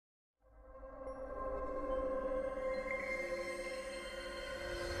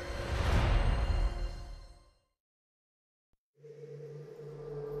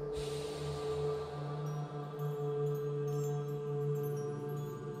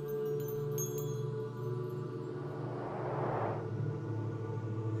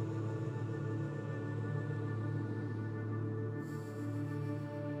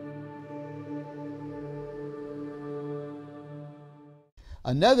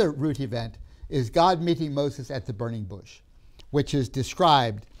Another root event is God meeting Moses at the burning bush, which is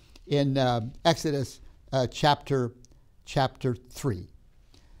described in Exodus chapter 3.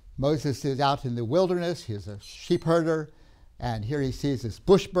 Moses is out in the wilderness. He's a sheep herder, and here he sees this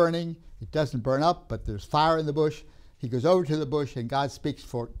bush burning. It doesn't burn up, but there's fire in the bush. He goes over to the bush, and God speaks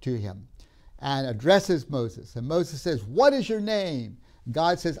to him and addresses Moses. And Moses says, "What is your name?"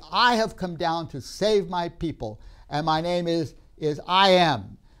 God says, "I have come down to save my people, and my name is I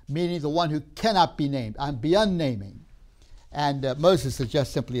am," meaning the one who cannot be named. I'm beyond naming. And Moses is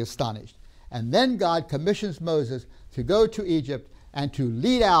just simply astonished. And then God commissions Moses to go to Egypt and to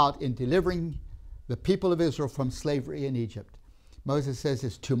lead out in delivering the people of Israel from slavery in Egypt. Moses says,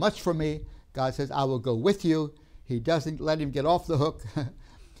 "It's too much for me." God says, "I will go with you." He doesn't let him get off the hook.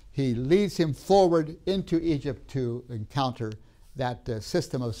 He leads him forward into Egypt to encounter that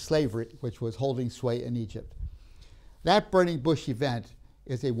system of slavery which was holding sway in Egypt. That burning bush event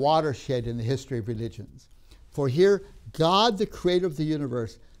is a watershed in the history of religions. For here, God, the creator of the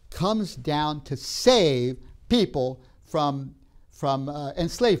universe, comes down to save people from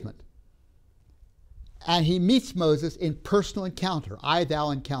enslavement. And he meets Moses in personal encounter, I,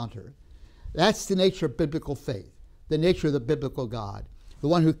 thou encounter. That's the nature of biblical faith, the nature of the biblical God, the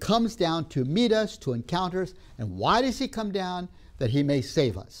one who comes down to meet us, to encounter us. And why does he come down? That he may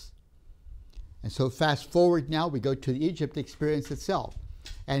save us. And so fast forward now, we go to the Egypt experience itself.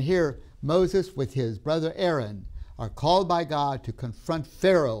 And here, Moses with his brother Aaron are called by God to confront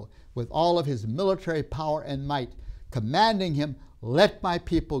Pharaoh with all of his military power and might, commanding him, "Let my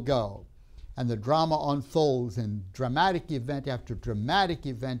people go." And the drama unfolds in dramatic event after dramatic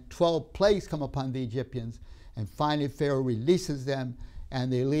event. 12 plagues come upon the Egyptians, and finally Pharaoh releases them,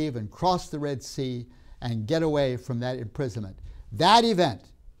 and they leave and cross the Red Sea and get away from that imprisonment. That event,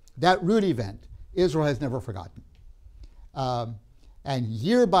 that root event, Israel has never forgotten. And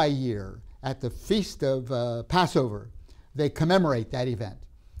year by year, at the feast of Passover, they commemorate that event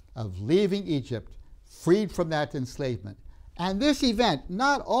of leaving Egypt, freed from that enslavement. And this event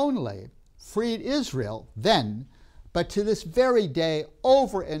not only freed Israel then, but to this very day,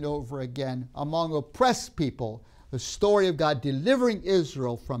 over and over again, among oppressed people, the story of God delivering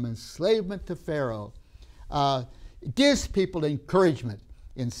Israel from enslavement to Pharaoh gives people encouragement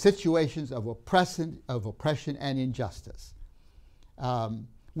in situations of oppression and injustice.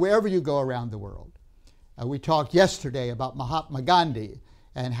 Wherever you go around the world. We talked yesterday about Mahatma Gandhi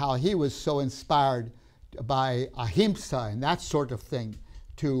and how he was so inspired by ahimsa and that sort of thing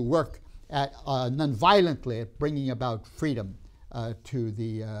to work at nonviolently at bringing about freedom to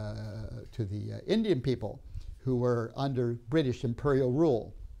the Indian people who were under British imperial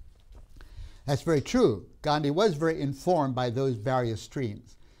rule. That's very true. Gandhi was very informed by those various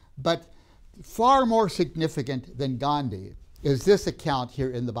streams. But far more significant than Gandhi is this account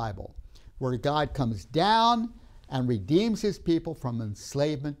here in the Bible, where God comes down and redeems his people from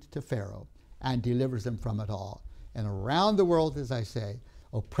enslavement to Pharaoh and delivers them from it all. And around the world, as I say,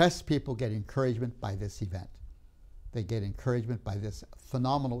 oppressed people get encouragement by this event. They get encouragement by this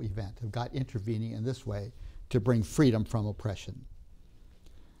phenomenal event of God intervening in this way to bring freedom from oppression.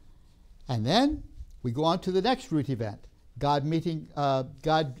 And then we go on to the next root event, God meeting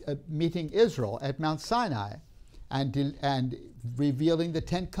Israel at Mount Sinai and revealing the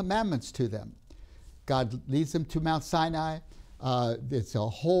 10 Commandments to them. God leads them to Mount Sinai. It's a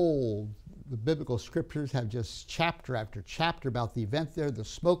whole, the biblical scriptures have just chapter after chapter about the event there, the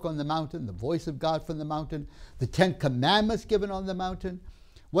smoke on the mountain, the voice of God from the mountain, the 10 Commandments given on the mountain.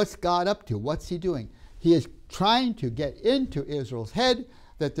 What's God up to? What's he doing? He is trying to get into Israel's head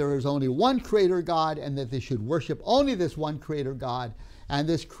that there is only one creator God and that they should worship only this one creator God. And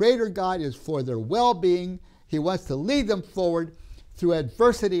this creator God is for their well-being. He wants to lead them forward through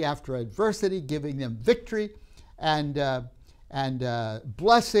adversity after adversity, giving them victory and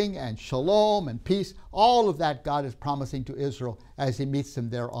blessing and shalom and peace. All of that God is promising to Israel as he meets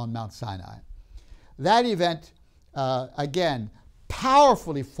them there on Mount Sinai. That event, again,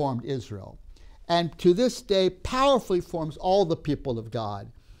 powerfully formed Israel. And to this day, powerfully forms all the people of God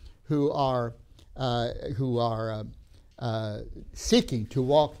who are seeking to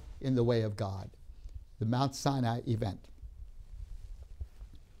walk in the way of God. The Mount Sinai event.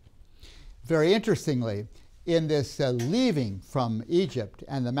 Very interestingly, in this leaving from Egypt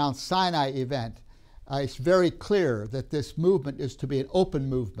and the Mount Sinai event, it's very clear that this movement is to be an open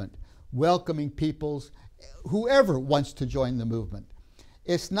movement, welcoming peoples, whoever wants to join the movement.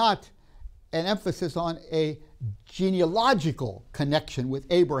 It's not an emphasis on a genealogical connection with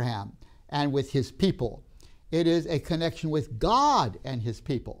Abraham and with his people. It is a connection with God and his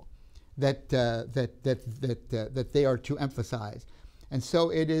people that they are to emphasize. And so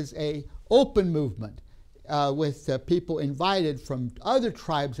it is a open movement with people invited from other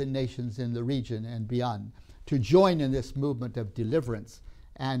tribes and nations in the region and beyond to join in this movement of deliverance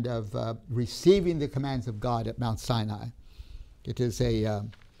and of receiving the commands of God at Mount Sinai. It is a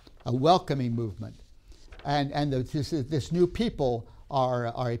welcoming movement. And this new people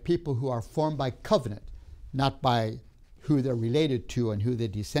are a people who are formed by covenant, not by who they're related to and who they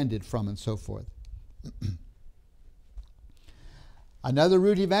descended from and so forth. Another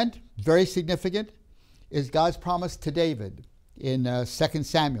root event, very significant, is God's promise to David in 2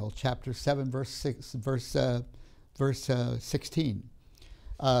 Samuel chapter 7, verse 16.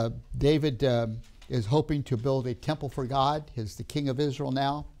 David is hoping to build a temple for God. He's the king of Israel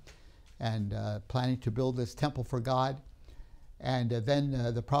now and planning to build this temple for God. And then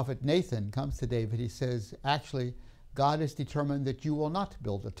the prophet Nathan comes to David. He says, actually, God has determined that you will not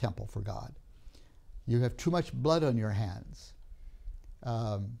build a temple for God. You have too much blood on your hands.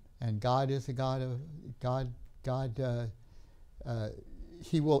 And God is a God of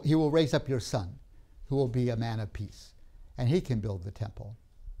he will raise up your son, who will be a man of peace, and he can build the temple,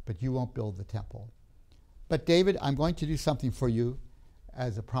 but you won't build the temple. But David, I'm going to do something for you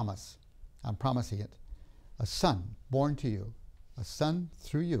as a promise. I'm promising it. A son born to you, a son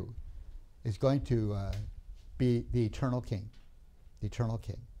through you, is going to be the eternal king. The eternal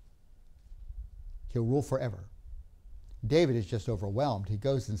king. He'll rule forever. David is just overwhelmed. He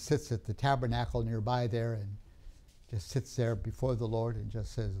goes and sits at the tabernacle nearby there and just sits there before the Lord and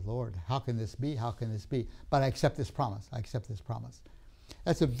just says, Lord, how can this be? How can this be? But I accept this promise. I accept this promise.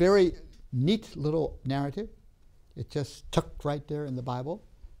 That's a very neat little narrative. It's just tucked right there in the Bible.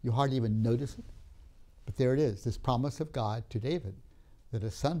 You hardly even notice it. But there it is, this promise of God to David, that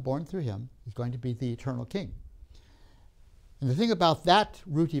a son born through him is going to be the eternal king. And the thing about that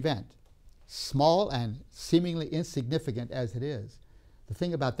root event, small and seemingly insignificant as it is, the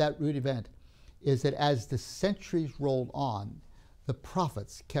thing about that root event is that as the centuries rolled on, the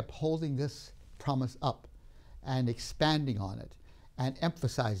prophets kept holding this promise up and expanding on it and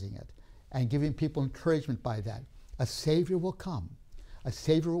emphasizing it and giving people encouragement by that. A Savior will come. A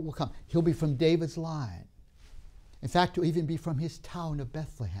Savior will come. He'll be from David's line. In fact, he'll even be from his town of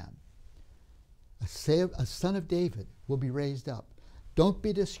Bethlehem. A son of David will be raised up. Don't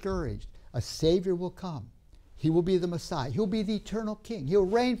be discouraged. A Savior will come. He will be the Messiah. He'll be the eternal king. He'll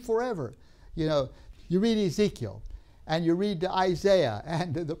reign forever. You know, you read Ezekiel, and you read Isaiah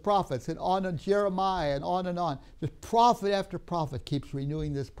and the prophets, and on and Jeremiah, and on and on. The prophet after prophet keeps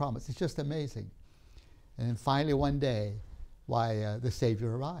renewing this promise. It's just amazing. And then finally one day, the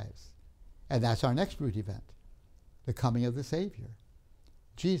Savior arrives. And that's our next root event, the coming of the Savior.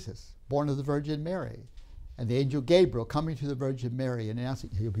 Jesus, born of the Virgin Mary. And the angel Gabriel coming to the Virgin Mary and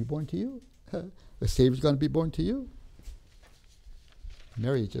announcing, he'll be born to you. The Savior's going to be born to you.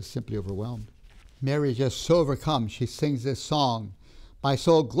 Mary is just simply overwhelmed. Mary is just so overcome. She sings this song. My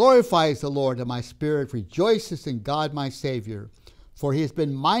soul glorifies the Lord, and my spirit rejoices in God my Savior. For he has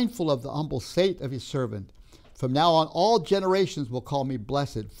been mindful of the humble state of his servant. From now on all generations will call me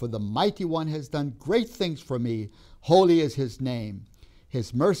blessed, for the Mighty One has done great things for me. Holy is his name.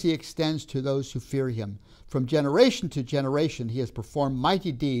 His mercy extends to those who fear him. From generation to generation he has performed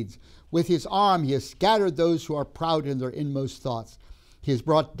mighty deeds. With his arm he has scattered those who are proud in their inmost thoughts. He has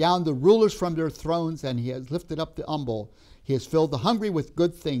brought down the rulers from their thrones, and he has lifted up the humble. He has filled the hungry with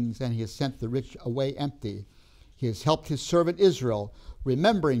good things, and he has sent the rich away empty. He has helped his servant Israel,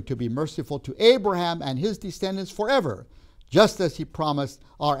 remembering to be merciful to Abraham and his descendants forever, just as he promised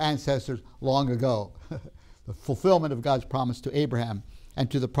our ancestors long ago. The fulfillment of God's promise to Abraham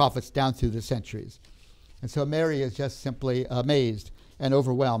and to the prophets down through the centuries. And so Mary is just simply amazed and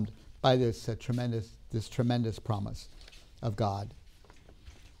overwhelmed by this tremendous promise of God.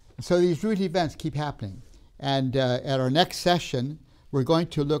 And so these root events keep happening. And at our next session, we're going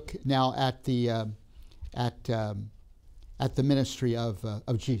to look now at the ministry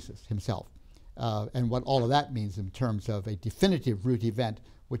of Jesus himself and what all of that means in terms of a definitive root event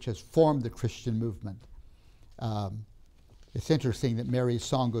which has formed the Christian movement. It's interesting that Mary's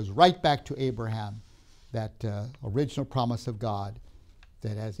song goes right back to Abraham, that original promise of God,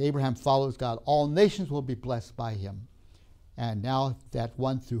 that as Abraham follows God, all nations will be blessed by him. And now that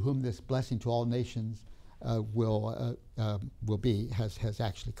one through whom this blessing to all nations will be has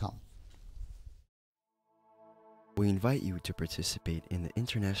actually come. We invite you to participate in the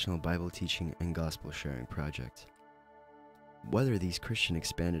International Bible Teaching and Gospel Sharing Project. Whether these Christian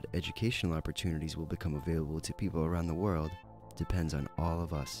expanded educational opportunities will become available to people around the world depends on all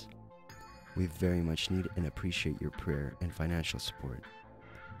of us. We very much need and appreciate your prayer and financial support.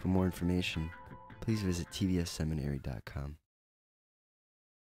 For more information, please visit tvsseminary.com.